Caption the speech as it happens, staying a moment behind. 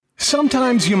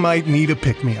Sometimes you might need a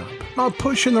pick-me-up, a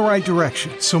push in the right direction,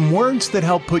 some words that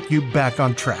help put you back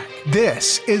on track.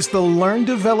 This is the Learn,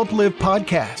 Develop, Live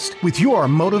podcast with your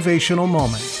motivational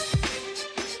moment.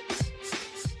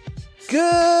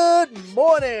 Good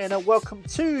morning and welcome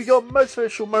to your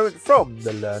motivational moment from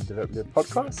the Learn, Develop, Live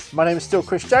podcast. My name is still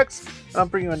Chris Jaggs and I'm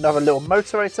bringing you another little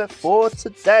motivator for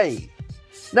today.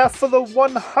 Now, for the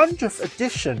 100th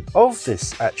edition of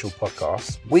this actual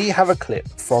podcast, we have a clip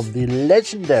from the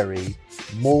legendary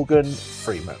Morgan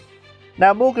Freeman.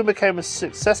 Now, Morgan became a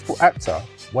successful actor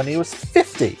when he was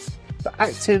 50, but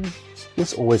acting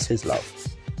was always his love.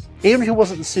 Even if he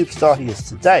wasn't the superstar he is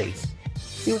today,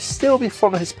 he would still be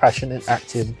following his passion in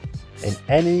acting in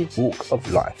any walk of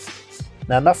life.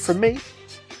 Now, enough from me,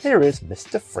 here is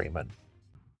Mr. Freeman.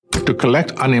 To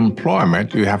collect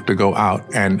unemployment, you have to go out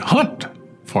and hunt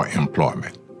for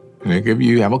employment. And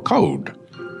you have a code.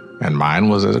 And mine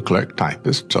was as a clerk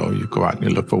typist, so you go out and you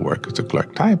look for work as a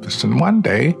clerk typist. And one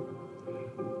day,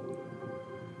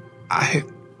 I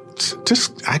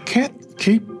can't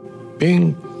keep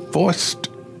being forced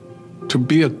to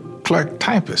be a clerk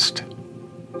typist.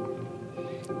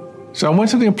 So I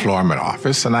went to the employment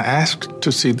office and I asked to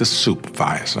see the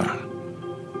supervisor.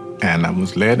 And I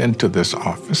was led into this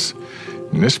office.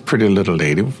 And this pretty little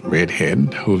lady with red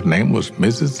head, whose name was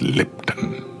Mrs.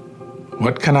 Lipton.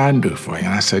 What can I do for you? And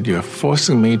I said, you're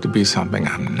forcing me to be something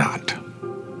I'm not.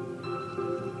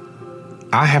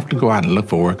 I have to go out and look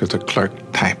for work as a clerk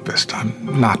typist.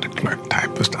 I'm not a clerk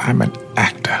typist. I'm an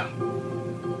actor.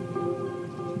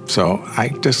 So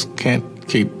I just can't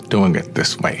keep doing it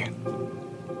this way.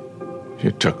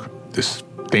 She took this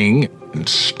thing and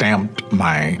stamped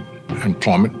my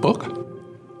employment book.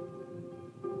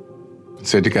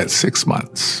 Said, you got 6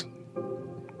 months.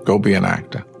 Go be an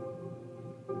actor.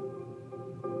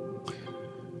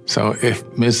 So if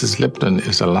Mrs. Lipton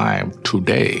is alive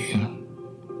today,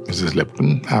 Mrs.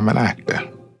 Lipton, I'm an actor.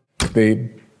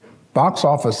 The box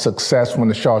office success when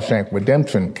The Shawshank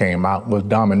Redemption came out was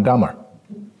Dumb and Dumber.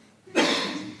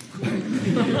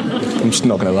 I'm just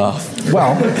not going to laugh.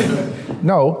 Well,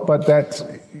 no, but that's,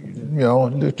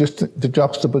 just the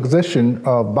juxtaposition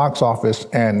of box office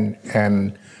and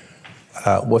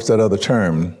what's that other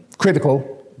term?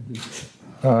 Critical.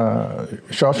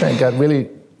 Shawshank got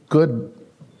really good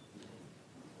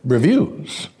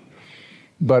reviews,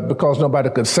 but because nobody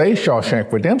could say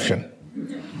Shawshank Redemption,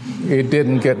 it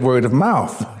didn't get word of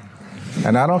mouth.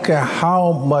 And I don't care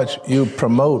how much you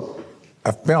promote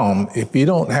a film, if you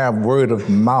don't have word of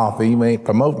mouth, you ain't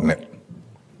promoting it.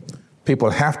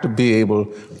 People have to be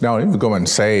able, now you can go and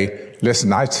say,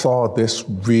 listen, I saw this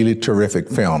really terrific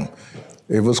film.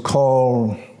 It was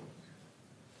called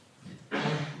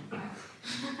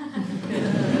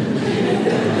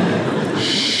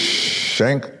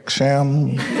Sham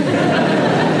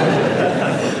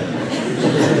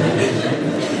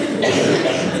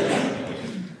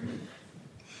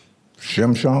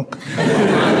Shimshunk.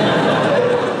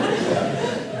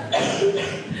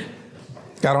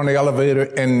 Got on the elevator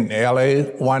in LA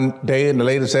one day and the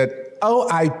lady said, oh,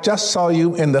 I just saw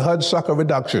you in the Hudsucker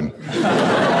Reduction.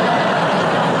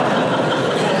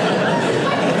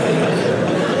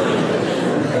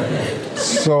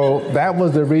 So that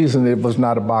was the reason it was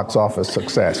not a box office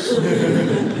success.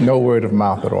 No word of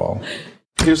mouth at all.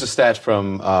 Here's a stat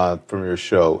from your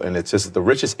show, and it says that the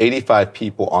richest 85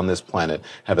 people on this planet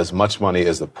have as much money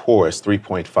as the poorest,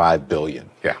 3.5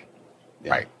 billion. Yeah,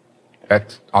 right.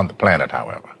 That's on the planet,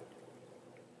 however.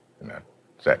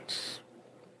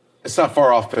 It's not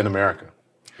far off in America.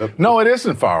 No, it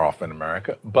isn't far off in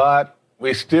America, but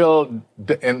we still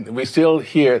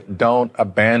here don't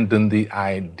abandon the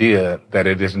idea that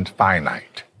it isn't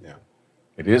finite. Yeah.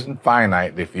 It isn't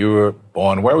finite if you were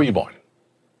born, where were you born?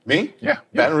 Me? Yeah.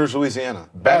 Baton Rouge, Louisiana.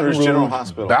 Baton Rouge General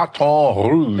Hospital. Baton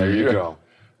Rouge. There you go.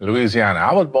 Louisiana.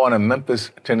 I was born in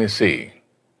Memphis, Tennessee.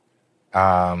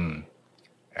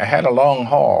 I had a long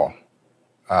haul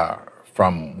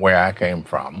from where I came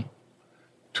from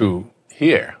to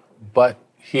here, but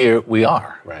here we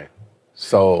are. Right.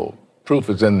 So proof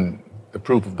of the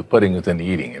pudding is in the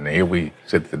eating, and here we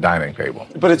sit at the dining table.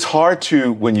 But it's hard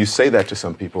to, when you say that to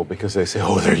some people, because they say,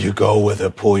 oh, there you go with a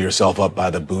pull yourself up by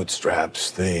the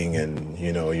bootstraps thing, and,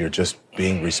 you're just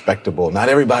being respectable. Not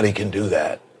everybody can do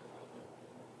that.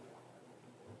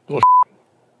 Well,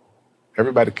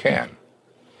 everybody can.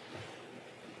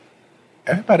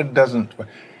 Everybody doesn't.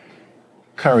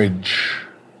 Courage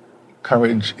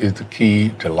is the key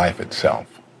to life itself.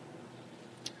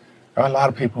 There are a lot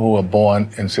of people who are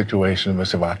born in situations where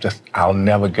they say, well, I'll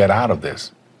never get out of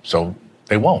this. So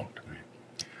they won't.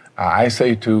 I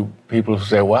say to people who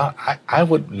say, well, I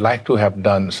would like to have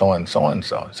done so and so and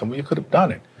so. So, well, you could have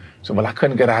done it. So, well, I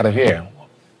couldn't get out of here.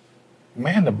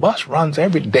 Man, the bus runs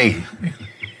every day.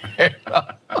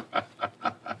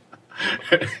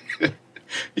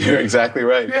 You're exactly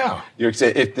right. Yeah.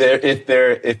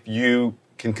 If you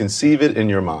can conceive it in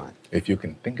your mind. If you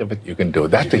can think of it, you can do it.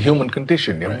 That's the human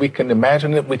condition. If we can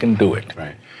imagine it, we can do it.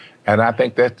 Right. And I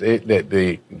think that's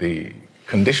the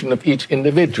condition of each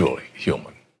individual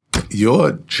human.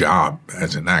 Your job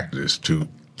as an actor is to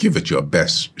give it your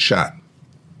best shot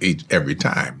every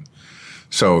time.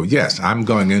 So, yes, I'm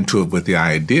going into it with the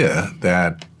idea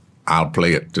that I'll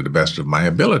play it to the best of my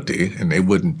ability, and they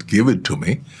wouldn't give it to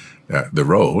me, the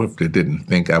role, if they didn't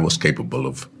think I was capable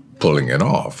of pulling it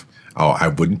off. Or I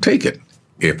wouldn't take it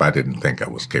if I didn't think I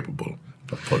was capable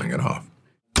of pulling it off.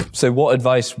 So what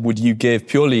advice would you give,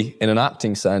 purely in an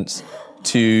acting sense,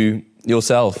 to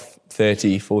yourself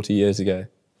 30, 40 years ago?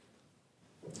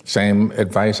 Same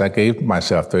advice I gave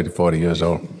myself 30, 40 years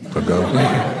ago.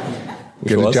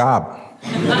 Get a job.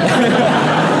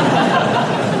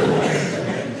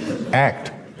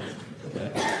 Act.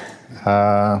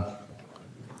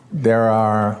 There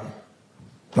are,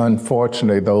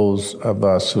 unfortunately, those of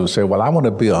us who say, well, I want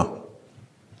to be a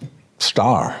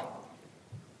star.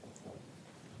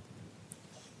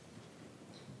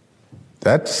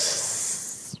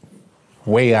 That's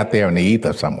way out there in the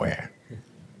ether somewhere.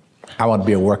 I want to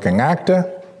be a working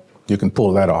actor. You can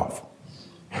pull that off.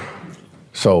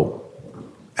 So,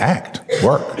 act,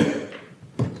 work.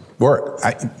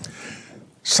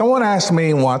 Someone asked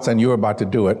me once, and you were about to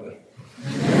do it,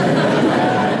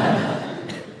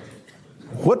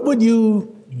 what would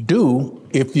you do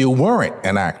if you weren't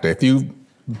an actor? If you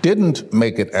didn't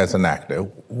make it as an actor,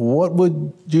 what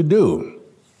would you do?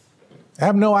 I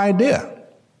have no idea.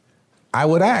 I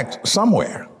would act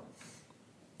somewhere.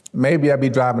 Maybe I'd be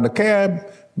driving a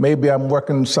cab. Maybe I'm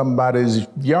working somebody's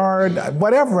yard.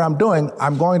 Whatever I'm doing,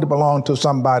 I'm going to belong to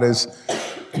somebody's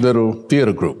little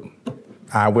theater group.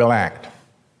 I will act.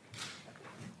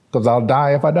 Because I'll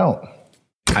die if I don't.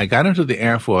 I got into the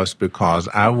Air Force because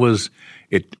as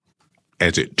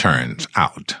it turns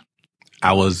out,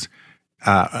 I was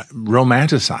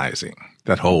romanticizing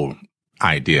that whole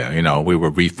idea. You know, we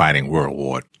were refighting World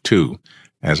War II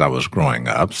as I was growing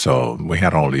up, so we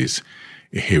had all these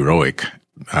heroic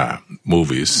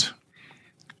movies.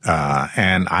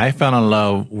 And I fell in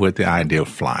love with the idea of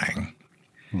flying.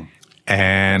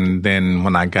 And then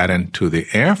when I got into the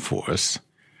Air Force,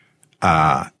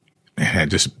 I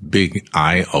had this big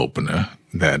eye-opener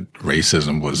that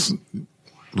racism was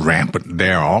rampant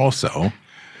there also.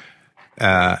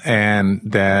 And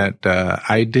that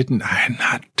I had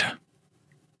not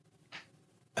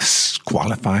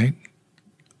qualified,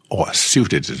 or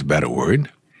suited is a better word,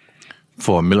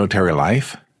 for military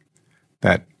life.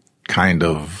 That kind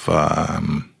of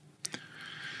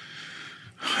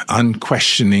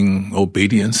unquestioning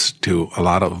obedience to a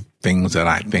lot of things that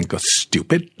I think are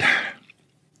stupid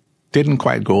didn't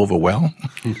quite go over well.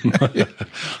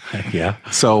 Yeah.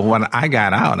 So when I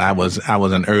got out, I was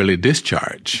an early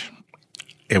discharge.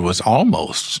 It was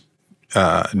almost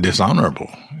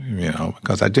dishonorable,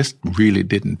 because I just really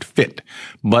didn't fit.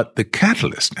 But the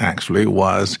catalyst actually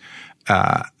was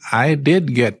I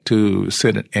did get to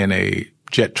sit in a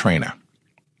jet trainer,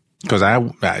 because I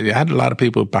had a lot of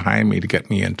people behind me to get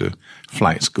me into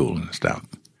flight school and stuff.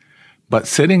 But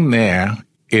sitting there,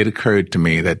 it occurred to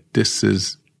me that this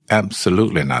is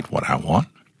absolutely not what I want.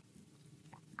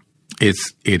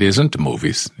 It isn't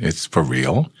movies. It's for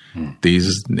real.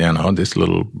 These, this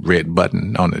little red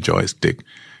button on the joystick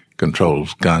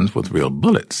controls guns with real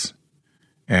bullets.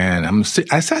 And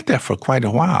I sat there for quite a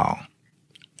while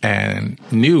and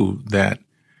knew that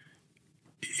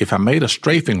if I made a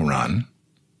strafing run,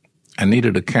 I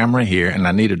needed a camera here and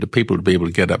I needed the people to be able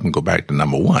to get up and go back to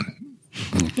number one.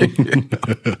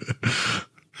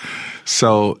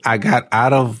 So I got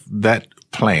out of that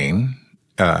plane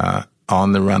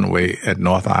on the runway at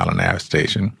North Island Air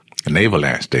Station, Naval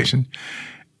Air Station,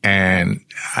 and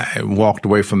I walked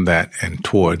away from that and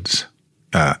towards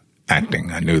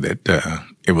acting. I knew that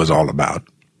it was all about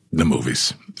the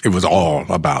movies. It was all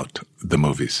about the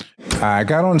movies. I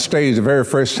got on stage the very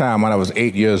first time when I was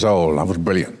 8 years old. I was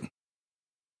brilliant.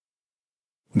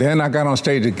 Then I got on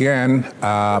stage again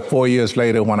 4 years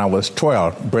later when I was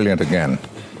 12, brilliant again.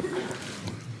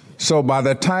 So by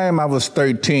the time I was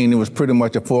 13, it was pretty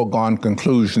much a foregone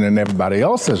conclusion in everybody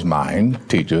else's mind,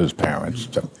 teachers, parents,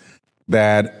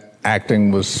 that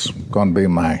acting was going to be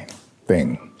my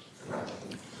thing.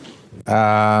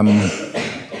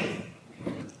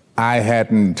 I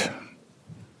hadn't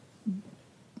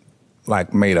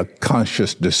like made a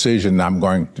conscious decision I'm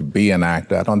going to be an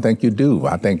actor. I don't think you do.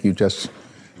 I think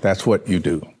that's what you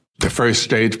do. The first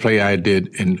stage play I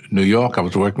did in New York, I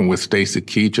was working with Stacy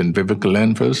Keach and Vivica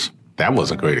Lenfers. That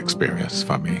was a great experience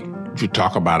for me. If you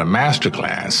talk about a master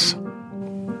class,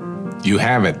 you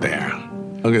have it there.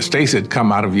 Okay, Stacy had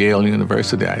come out of Yale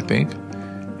University, I think,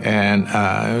 and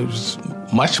was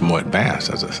much more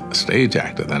advanced as a stage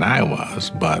actor than I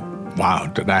was, but wow,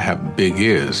 did I have big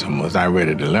ears and was I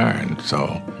ready to learn?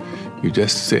 So you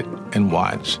just sit and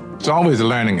watch. It's always a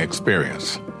learning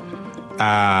experience.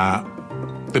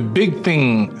 The big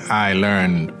thing I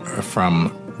learned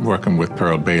from working with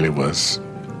Pearl Bailey was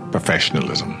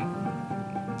professionalism.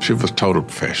 She was total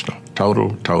professional,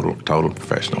 total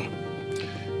professional.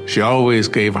 She always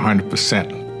gave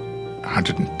 100%,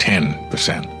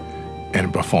 110% in a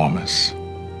performance.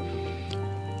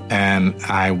 And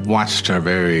I watched her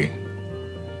very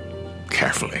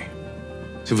carefully.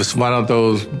 She was one of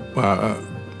those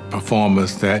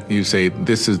performers that you say,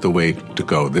 this is the way to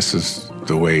go. This is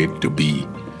the way to be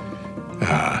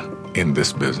in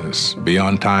this business. Be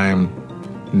on time,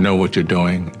 know what you're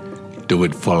doing, do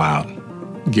it full out,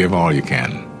 give all you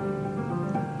can.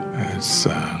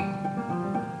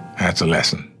 That's a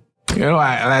lesson. You know,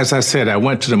 as I said, I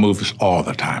went to the movies all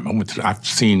the time. I've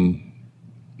seen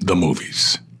the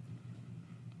movies.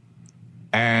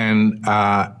 And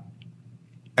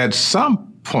at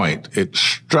some point, it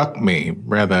struck me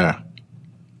rather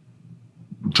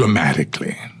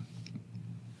dramatically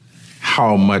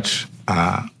how much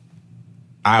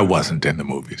I wasn't in the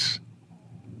movies.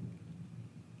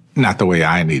 Not the way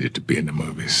I needed to be in the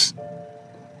movies.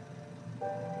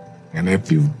 And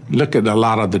if you look at a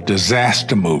lot of the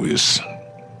disaster movies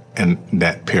in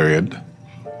that period,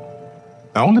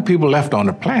 the only people left on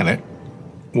the planet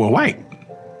were white.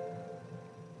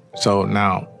 So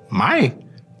now my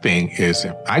thing is,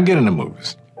 if I get in the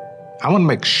movies, I want to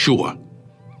make sure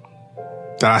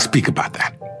that I speak about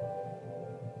that.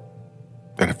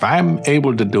 That if I'm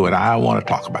able to do it, I want to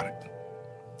talk about it.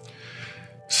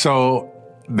 So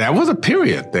there was a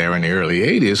period there in the early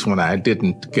 80s when I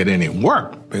didn't get any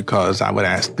work because I would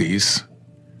ask these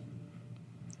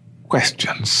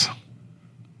questions.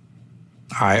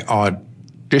 I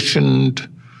auditioned,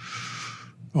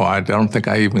 or I don't think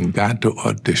I even got to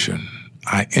audition.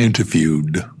 I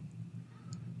interviewed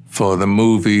for the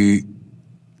movie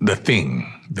The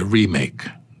Thing, the remake.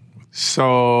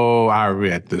 So I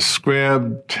read the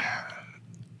script,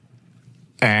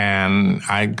 and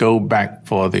I go back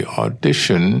for the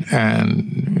audition,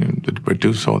 and the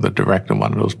producer or the director,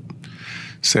 one of those,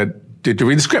 said, "Did you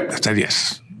read the script?" I said,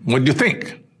 "Yes." "What did you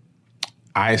think?"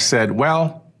 I said,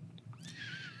 "Well,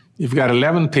 you've got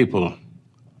 11 people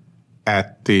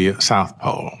at the South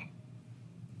Pole.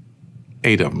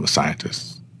 8 of them are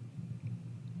scientists.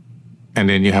 And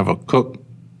then you have a cook,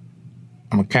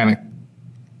 a mechanic,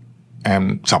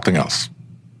 and something else.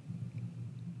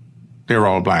 They're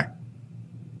all black.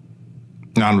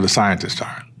 None of the scientists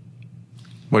are.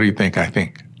 What do you think I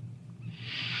think?"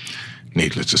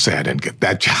 Needless to say, I didn't get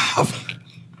that job.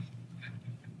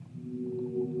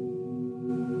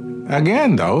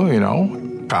 Again, though, you know,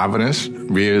 Providence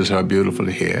rears her beautiful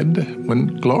head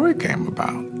when Glory came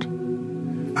about.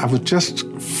 I was just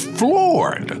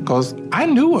floored because I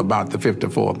knew about the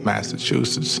 54th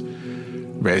Massachusetts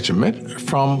Regiment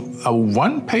from a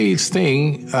one-page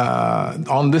thing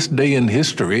on this day in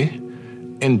history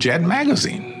in Jet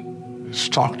magazine. It's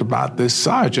talked about this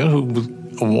sergeant who was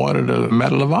awarded a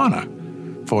Medal of Honor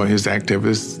for his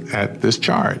activities at this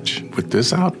charge with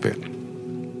this outfit.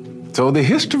 So the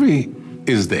history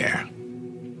is there.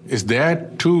 It's there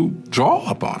to draw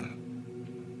upon.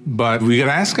 But we can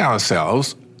ask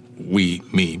ourselves,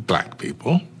 me, black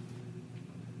people,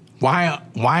 why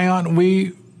don't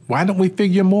we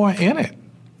figure more in it?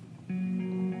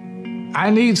 I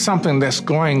need something that's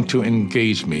going to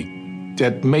engage me,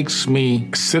 that makes me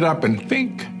sit up and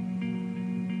think.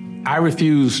 I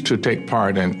refuse to take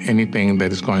part in anything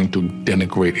that is going to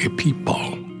denigrate a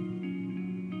people.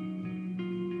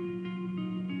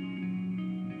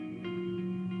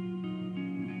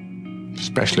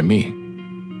 Especially me.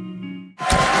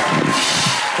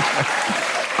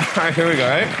 All right, here we go,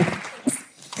 right?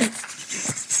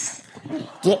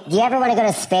 Do you ever want to go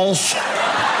to space?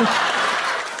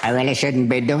 I really shouldn't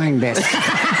be doing this.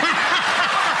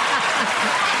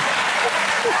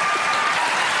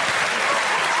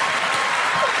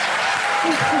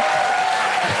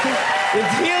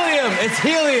 It's helium. It's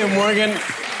helium, Morgan.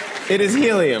 It is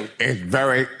helium. It's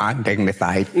very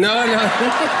undignified. No. Oh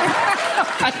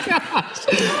my gosh.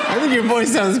 I think your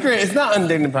voice sounds great. It's not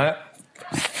undignified.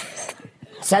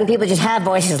 Some people just have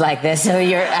voices like this, so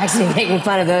you're actually making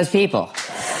fun of those people.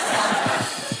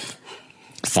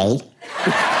 See?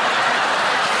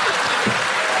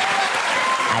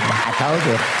 I told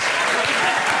you.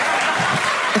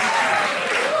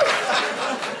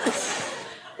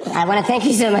 I want to thank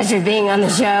you so much for being on the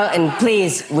show, and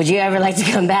please, would you ever like to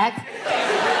come back?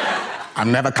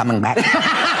 I'm never coming back.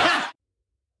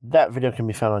 That video can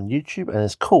be found on YouTube and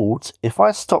is called If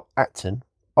I Stop Acting,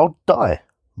 I'll Die.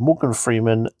 Morgan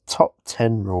Freeman Top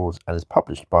 10 Rules, and is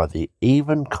published by the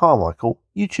Evan Carmichael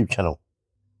YouTube channel.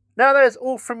 Now that is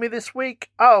all from me this week.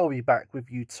 I'll be back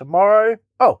with you tomorrow.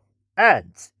 Oh,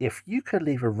 and if you could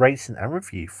leave a rating and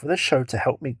review for the show to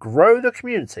help me grow the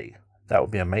community, that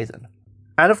would be amazing.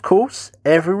 And of course,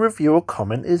 every review or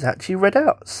comment is actually read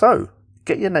out, so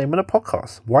get your name on a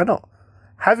podcast. Why not?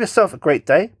 Have yourself a great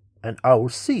day, and I will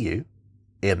see you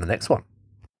in the next one.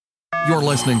 You're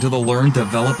listening to the Learn,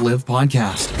 Develop, Live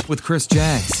podcast with Chris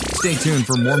Jaggs. Stay tuned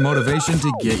for more motivation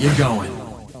to get you going.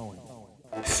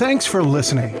 Thanks for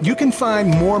listening. You can find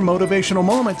more motivational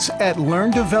moments at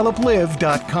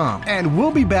LearnDevelopLive.com. And we'll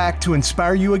be back to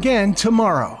inspire you again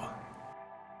tomorrow.